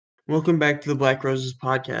Welcome back to the Black Roses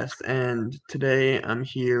podcast, and today I'm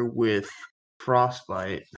here with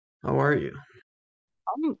Frostbite. How are you?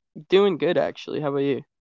 I'm doing good actually. How about you?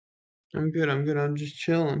 I'm good. I'm just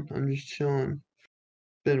chilling.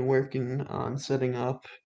 Been working on setting up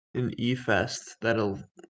an E-Fest that'll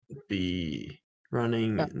be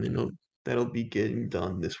running, Yeah, and that'll be getting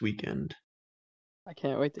done this weekend. I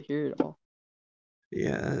can't wait to hear it all.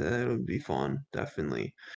 Yeah, that'll be fun,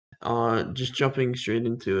 definitely. Just jumping straight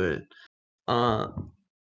into it. Uh,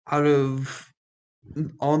 out of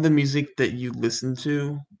all the music that you listen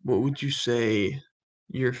to, what would you say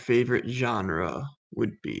your favorite genre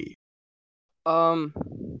would be? Um,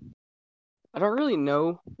 I don't really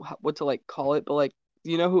know what to call it, but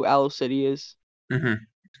do you know who Owl City is?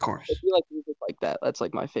 Of If course. you like music like that, that's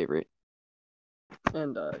like my favorite.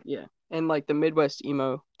 And yeah, and like the Midwest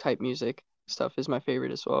emo type music stuff is my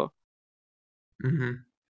favorite as well. hmm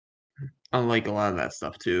I like a lot of that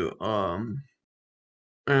stuff too.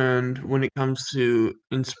 And when it comes to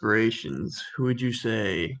inspirations, who would you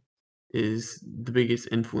say is the biggest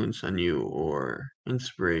influence on you or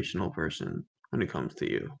inspirational person when it comes to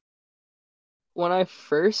you? When I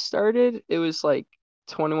first started, it was like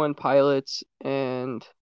 21 Pilots and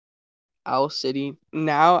Owl City.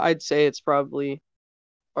 Now I'd say it's probably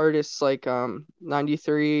artists like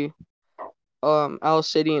 93 Owl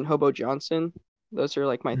City and Hobo Johnson. Those are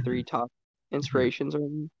like my hmm three top hmm inspirations right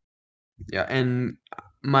now Yeah, and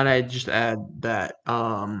might I just add that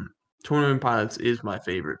 21 Pilots is my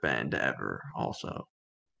favorite band ever also.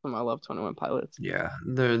 from I Love 21 Pilots. Yeah,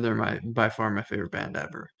 they're my by far my favorite band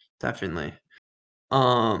ever. Definitely.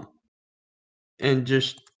 Um and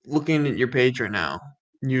just looking at your page right now,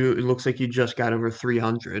 it looks like you just got over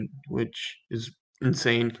 300, which is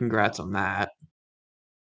insane. Congrats on that.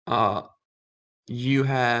 Uh you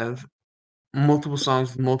have multiple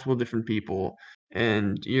songs with multiple different people,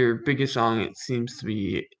 and your biggest song it seems to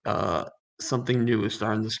be Something New, A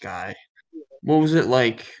Star in the Sky. What was it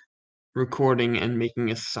like recording and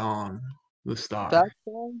making a song with That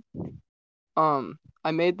Star? song,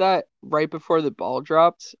 I made that right before the ball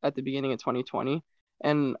dropped at the beginning of 2020,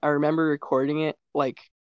 and I remember recording it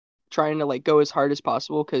trying to go as hard as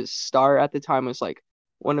possible because Star at the time was like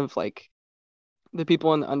one of the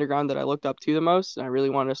people in the underground that I looked up to the most, and I really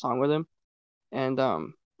wanted a song with him. And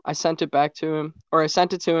I sent it back to him, or I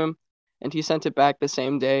sent it to him, and he sent it back the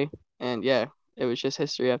same day. And yeah, it was just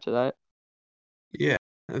history after that. Yeah,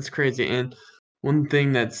 that's crazy. And one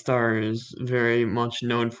thing that Star is very much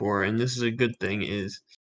known for, and this is a good thing, is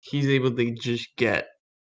he's able to just get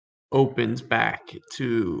opens back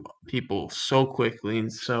to people so quickly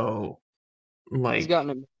and so He's like gotten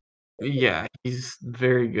him. yeah, he's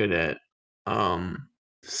very good at um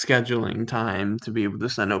scheduling time to be able to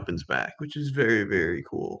send opens back, which is very, very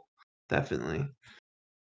cool. Definitely.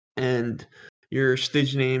 And your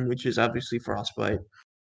stage name, which is obviously Frostbite,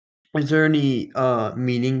 is there any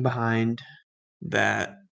meaning behind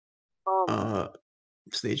that Um, uh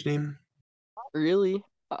stage name? really?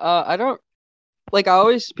 I don't I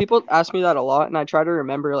always people ask me that a lot, and I try to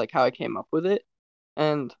remember how I came up with it.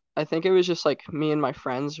 And I think it was just me and my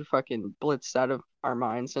friends were fucking blitzed out of our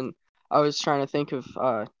minds, and I was trying to think of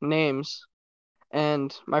names,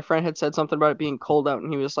 and my friend had said something about it being cold out,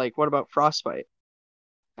 and he was like, "What about frostbite?"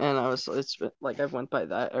 And it's been, I've went by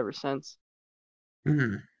that ever since.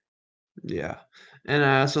 hmm Yeah. And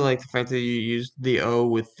I also like the fact that you used the O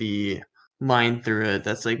with the line through it.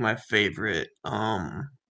 That's like my favorite.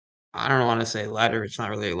 I don't want to say letter. It's not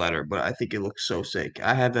really a letter, but I think it looks so sick.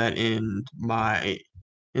 I have that in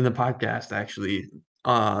the podcast actually.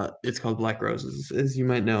 It's called Black Roses, as you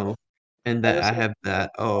might know, and That that is I sick. have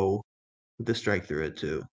that O with the strike through it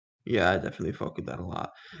too. Yeah, I definitely fuck with that a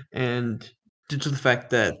lot. And due to the fact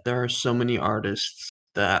that there are so many artists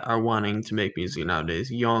that are wanting to make music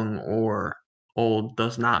nowadays, young or old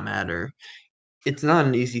does not matter. It's not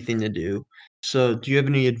an easy thing to do. So, do you have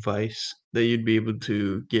any advice that you'd be able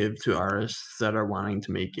to give to artists that are wanting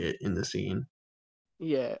to make it in the scene?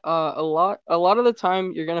 Yeah, a lot of the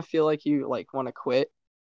time you're gonna feel like you want to quit,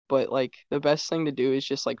 but the best thing to do is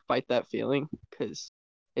just fight that feeling because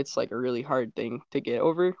it's a really hard thing to get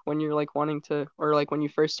over when you're wanting to, or when you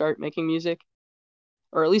first start making music,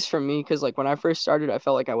 or at least for me, because when I first started, I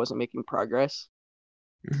felt like I wasn't making progress.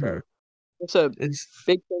 Mhm. So it's a It's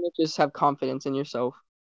big thing to just have confidence in yourself.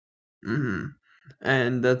 mhm.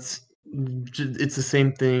 And it's the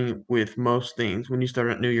same thing with most things. When you start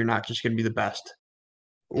out new, you're not just gonna be the best,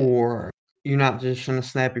 Yeah, or you're not just gonna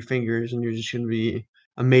snap your fingers and you're just gonna be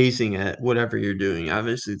amazing at whatever you're doing.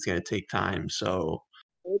 Obviously, it's gonna take time. So,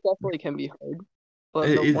 it definitely can be hard, but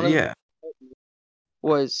the one of the yeah.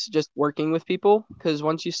 was just working with people, because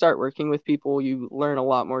once you start working with people, you learn a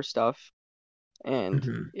lot more stuff. And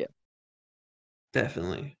Mhm. yeah,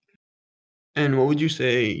 Definitely. And what would you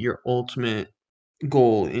say your ultimate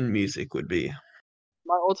goal in music would be?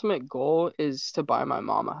 my ultimate goal is to buy my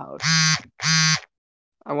mom a house.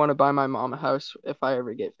 I want to buy my mom a house if I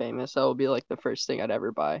ever get famous. That will be like the first thing I'd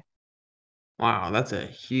ever buy. Wow, that's a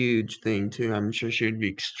huge thing too. I'm sure she would be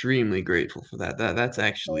extremely grateful for that. That's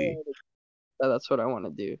actually That's what I want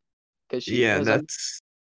to do, because she, yeah, because I'm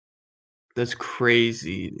that's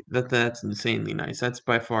crazy. That's insanely nice. That's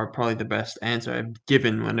by far probably the best answer I've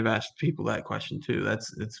given when I've asked people that question too.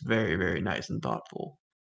 It's very, very nice and thoughtful.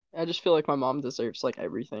 I just feel like my mom deserves like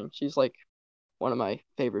everything. She's like one of my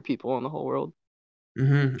favorite people in the whole world.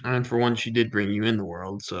 And for one, she did bring you in the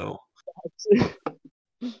world, so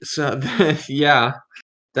yeah,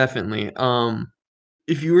 definitely.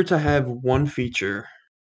 If you were to have one feature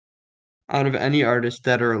out of any artist,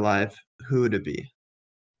 dead or alive, who would it be?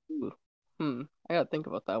 Ooh. I gotta think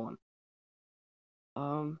about that one.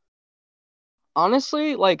 Um,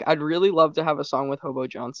 Honestly, like I'd really love to have a song with Hobo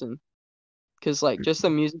Johnson, because like just the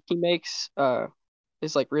music he makes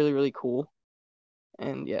is like really really cool.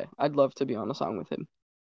 And yeah, I'd love to be on a song with him.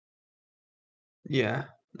 Yeah,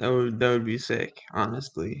 that would be sick,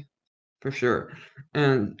 honestly, for sure.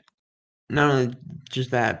 And not only just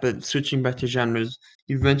that, but switching back to genres,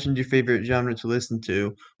 you've mentioned your favorite genre to listen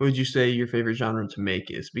to. What would you say your favorite genre to make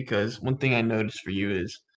is? Because one thing I noticed for you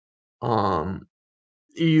is, um,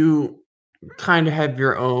 you kind of have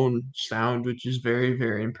your own sound, which is very,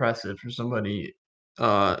 very impressive for somebody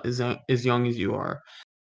as young as you are.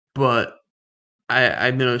 But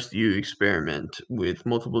I've noticed you experiment with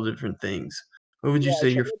multiple different things. What would you Yeah, I say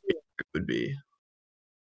try your to favorite would be?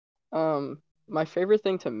 My favorite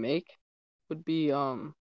thing to make would be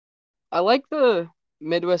I like the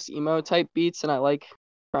Midwest emo type beats, and I like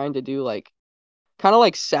trying to do like kind of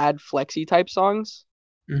like sad flexy type songs.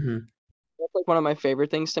 Mhm. That's like one of my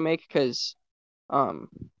favorite things to make, because um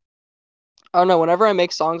I don't know, whenever I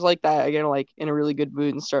make songs like that, I get like in a really good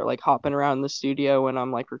mood and start like hopping around the studio when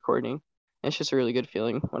I'm like recording. It's just a really good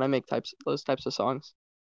feeling when I make types those types of songs.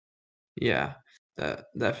 Yeah, that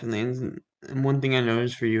definitely and one thing I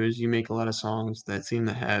noticed for you is you make a lot of songs that seem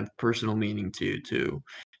to have personal meaning to you too,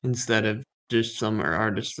 instead of just some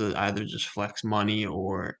artists that either just flex money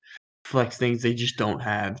or flex things they just don't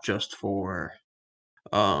have just for,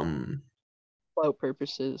 um, Flow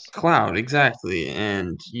purposes. clout, exactly,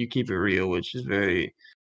 and you keep it real, which is very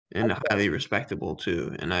I and try. highly respectable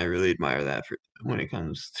too, and I really admire that for when it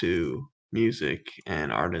comes to music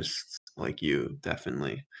and artists like you,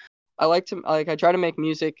 definitely. I like to like I try to make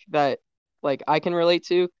music that like I can relate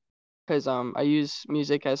to, because I use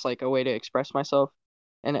music as like a way to express myself,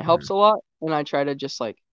 and it helps Mhm. a lot. And I try to just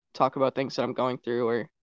like talk about things that I'm going through or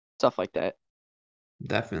stuff like that.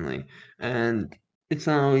 Definitely. And it's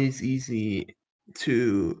not always easy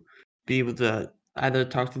to be able to either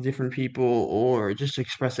talk to different people or just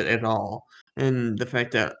express it at all. And the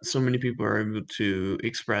fact that so many people are able to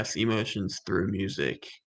express emotions through music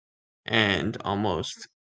and almost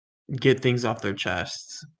get things off their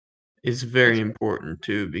chests is very It's important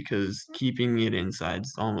too, because keeping it inside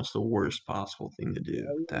is almost the worst possible thing to Yeah, do. it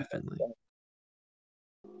really does Definitely. suck.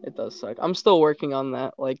 It does suck. I'm still working on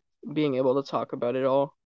that, like being able to talk about it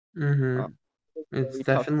all. Hmm. It's It's very tough.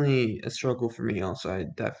 definitely a struggle for me also. I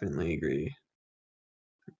definitely agree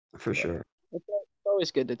for Yeah, sure. it's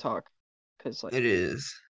always good to talk, because like It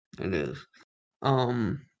is. It is.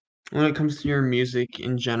 Um, when it comes to your music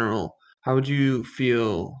in general, how would you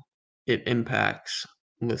feel it impacts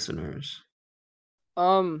listeners?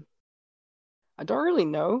 um I don't really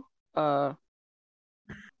know. Uh,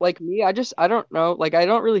 like me, I don't know. Like I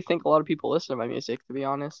don't really think a lot of people listen to my music, to be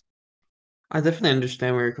honest. I definitely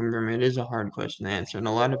understand where you're coming from. It is a hard question to answer, and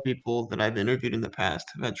a lot of people that I've interviewed in the past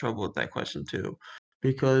have had trouble with that question too,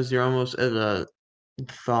 because you're almost at a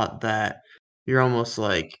thought that you're almost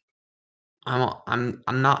like I'm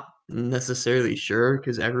not necessarily sure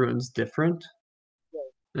because everyone's different,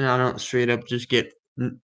 and I don't straight up just get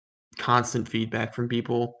constant feedback from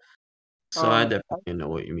people. So I Um, definitely know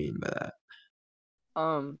what you mean by that.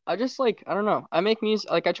 I just like I don't know. I make music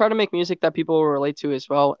like I try to make music that people will relate to as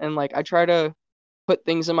well, and like I try to put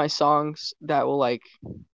things in my songs that will like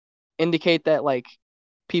indicate that like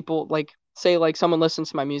people like say like someone listens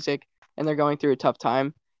to my music and they're going through a tough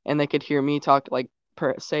time, and they could hear me talk like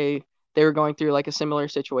say they were going through like a similar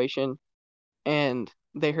situation, and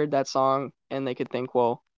they heard that song and they could think,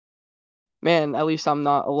 well, man, at least I'm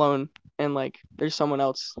not alone, and like there's someone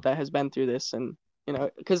else that has been through this. And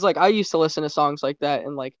because like I used to listen to songs like that,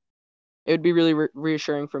 and like it would be really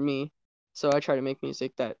reassuring for me. So I try to make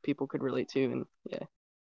music that people could relate to, and yeah.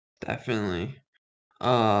 Definitely.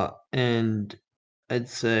 And I'd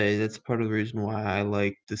say that's part of the reason why I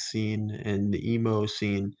like the scene and the emo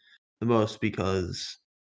scene the most because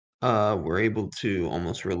we're able to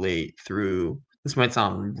almost relate through this might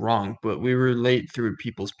sound wrong, but we relate through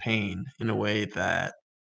people's pain in a way that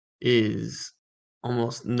is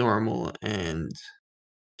almost normal and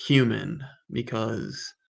human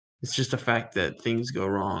because it's just a fact that things go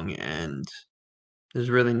wrong and there's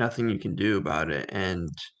really nothing you can do about it. And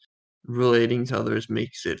relating to others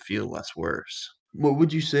makes it feel less worse. What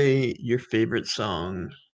would you say your favorite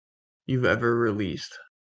song you've ever released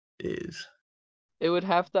is? It would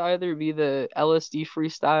have to either be the LSD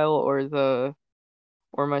freestyle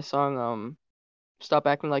or my song Stop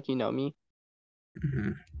Acting Like You Know Me.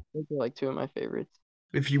 Mhm. Those are like two of my favorites.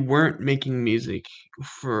 If you weren't making music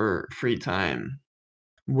for free time,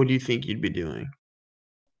 what do you think you'd be doing?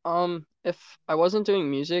 If I wasn't doing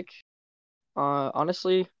music,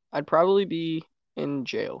 honestly, I'd probably be in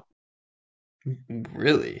jail.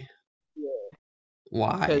 Really? Yeah.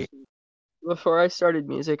 Why? Because before I started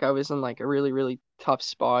music, I was in like a really, really tough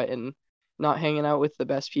spot and not hanging out with the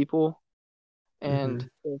best people. And Mhm.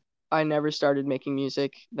 if I never started making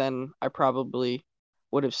music, then I probably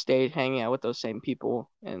would have stayed hanging out with those same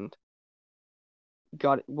people and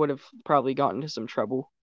got would have probably gotten into some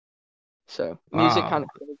trouble. So music kind Wow. of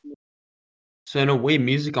So in a way,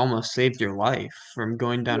 music almost saved your life from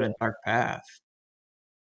going down a yeah, dark path.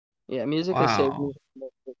 yeah, music has saved Wow. me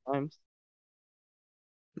multiple times.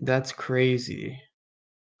 That's crazy.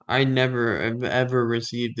 I never have ever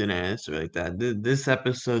received an answer like that. This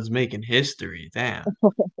episode's making history. Damn.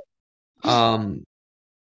 Um,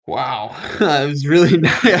 wow. I was really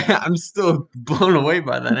I'm still blown away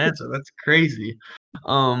by that answer. That's crazy.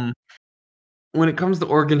 Um, when it comes to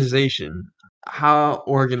organization, how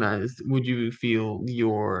organized would you feel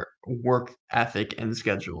your work ethic and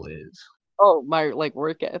schedule is? Oh, my like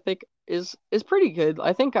work ethic is pretty good.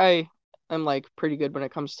 I think I am like pretty good when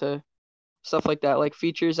it comes to stuff like that. Like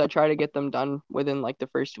features, I try to get them done within like the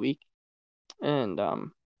first week. And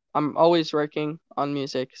I'm always working on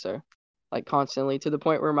music, so like constantly to the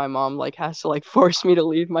point where my mom like has to like force me to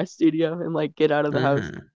leave my studio and like get out of the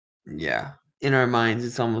house. Mhm. Yeah. In our minds,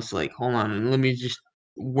 it's almost like, "Hold on, and let me just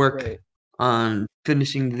work Right. on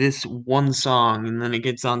finishing this one song," and then it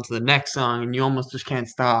gets on to the next song, and you almost just can't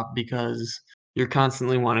stop because you're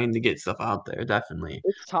constantly wanting to get stuff out there, definitely.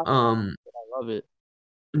 It's time. Um, I love it.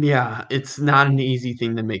 yeah, it's not an easy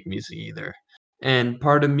thing to make music either, and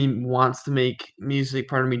part of me wants to make music,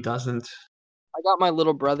 part of me doesn't. I got my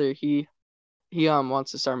little brother. He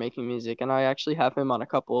wants to start making music, and I actually have him on a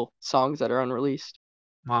couple songs that are unreleased.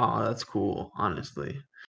 Wow, that's cool, honestly.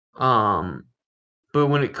 Um, but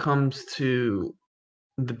when it comes to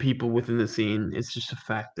the people within the scene, it's just a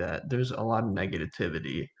fact that there's a lot of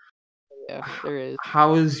negativity. Yeah, H there is.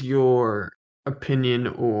 how is your opinion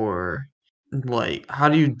or, like, how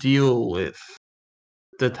do you deal with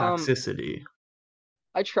the Um, toxicity?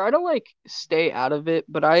 I try to like stay out of it,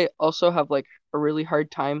 but I also have like a really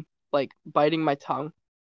hard time like biting my tongue.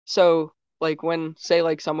 So like when say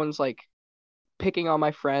like someone's like picking on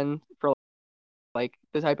my friend for like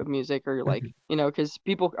the type of music or like Mhm, because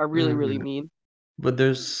people are really really mhm. mean. But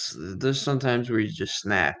there's sometimes where you just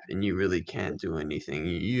snap and you really can't do anything.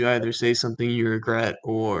 You either say something you regret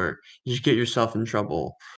or you just get yourself in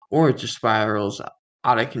trouble, or it just spirals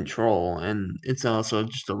out of control, and it's also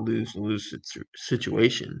just a lose-lose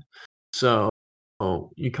situation. So,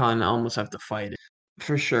 you kinda almost have to fight it.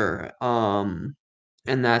 For sure,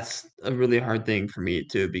 and that's a really hard thing for me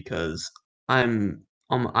too because I'm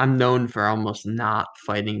known for almost not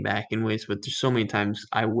fighting back in ways, but there's so many times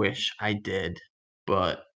I wish I did,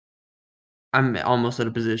 but I'm almost at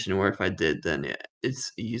a position where if I did, then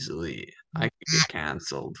it's easily I could get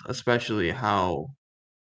canceled, especially how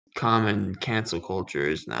common cancel culture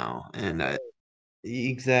is now, and I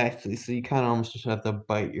exactly, so you kinda almost just have to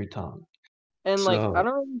bite your tongue. And like I So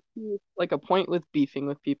don't really see like a point with beefing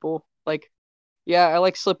with people. Like yeah, I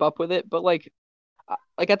like slip up with it, but like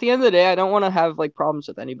at the end of the day, I don't want to have like problems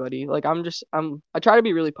with anybody. Like I try to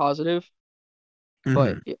be really positive,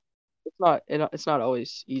 but mhm, it's not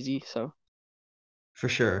always easy. So for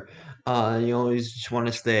sure. You always just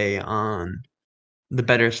wanna stay on the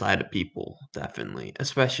better side of people, definitely,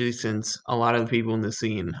 especially since a lot of the people in the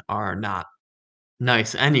scene are not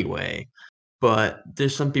nice anyway, but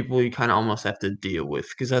there's some people you kinda almost have to deal with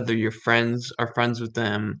because either your friends are friends with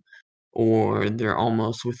them or they're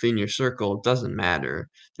almost within your circle, it doesn't matter.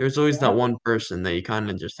 There's always I that have one person that you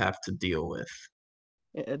kinda just have to deal with.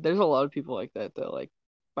 there's a lot of people like that that like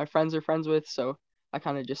my friends are friends with. So I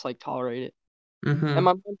kind of just like tolerate it. And Mhm.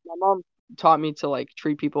 my mom taught me to like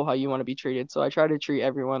treat people how you want to be treated. So I try to treat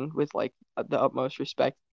everyone with like the utmost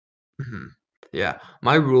respect. Mhm. Yeah.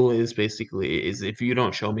 My rule is basically is if you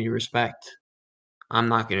don't show me respect, I'm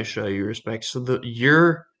not gonna show you respect. So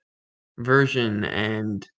your version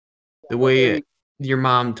and the I'm a way very your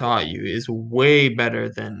mom taught you is way better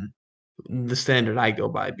than the standard I go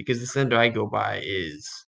by, because the standard I go by is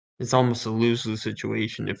it's almost a lose-lose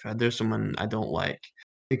situation if there's someone I don't like.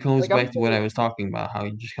 It goes like I'm a back to what very I was talking about, how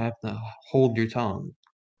you just have to hold your tongue.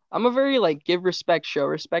 I'm a very like give respect, show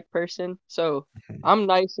respect person. So Mhm. I'm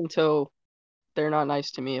nice until they're not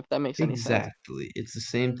nice to me, if that makes any sense. Exactly. It's the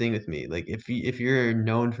same thing with me. Like if you're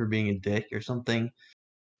known for being a dick or something,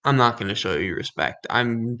 I'm not gonna show you respect.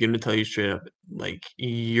 I'm gonna tell you straight up, like,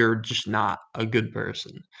 you're just not a good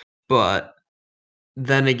person. But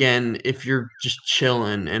then again, if you're just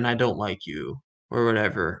chilling and I don't like you or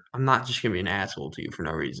whatever, I'm not just gonna be an asshole to you for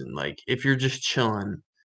no reason. Like, if you're just chilling,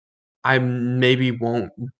 I maybe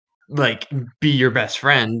won't, like, be your best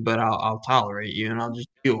friend, but I'll tolerate you and I'll just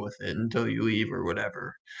deal with it until you leave or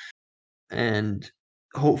whatever. And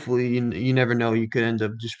hopefully, you never know, you could end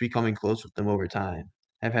up just becoming close with them over time.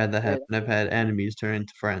 I've had that Yeah, happen. I've had enemies turn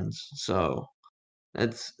into friends, so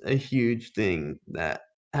that's a huge thing that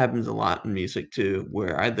happens a lot in music too,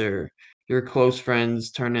 where either your close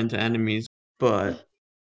friends turn into enemies. But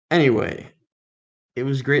anyway, it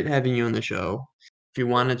was great having you on the show. If you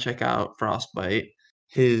wanna check out Frostbite,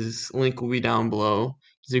 his link will be down below.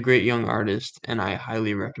 He's a great young artist, and I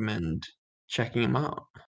highly recommend checking him out.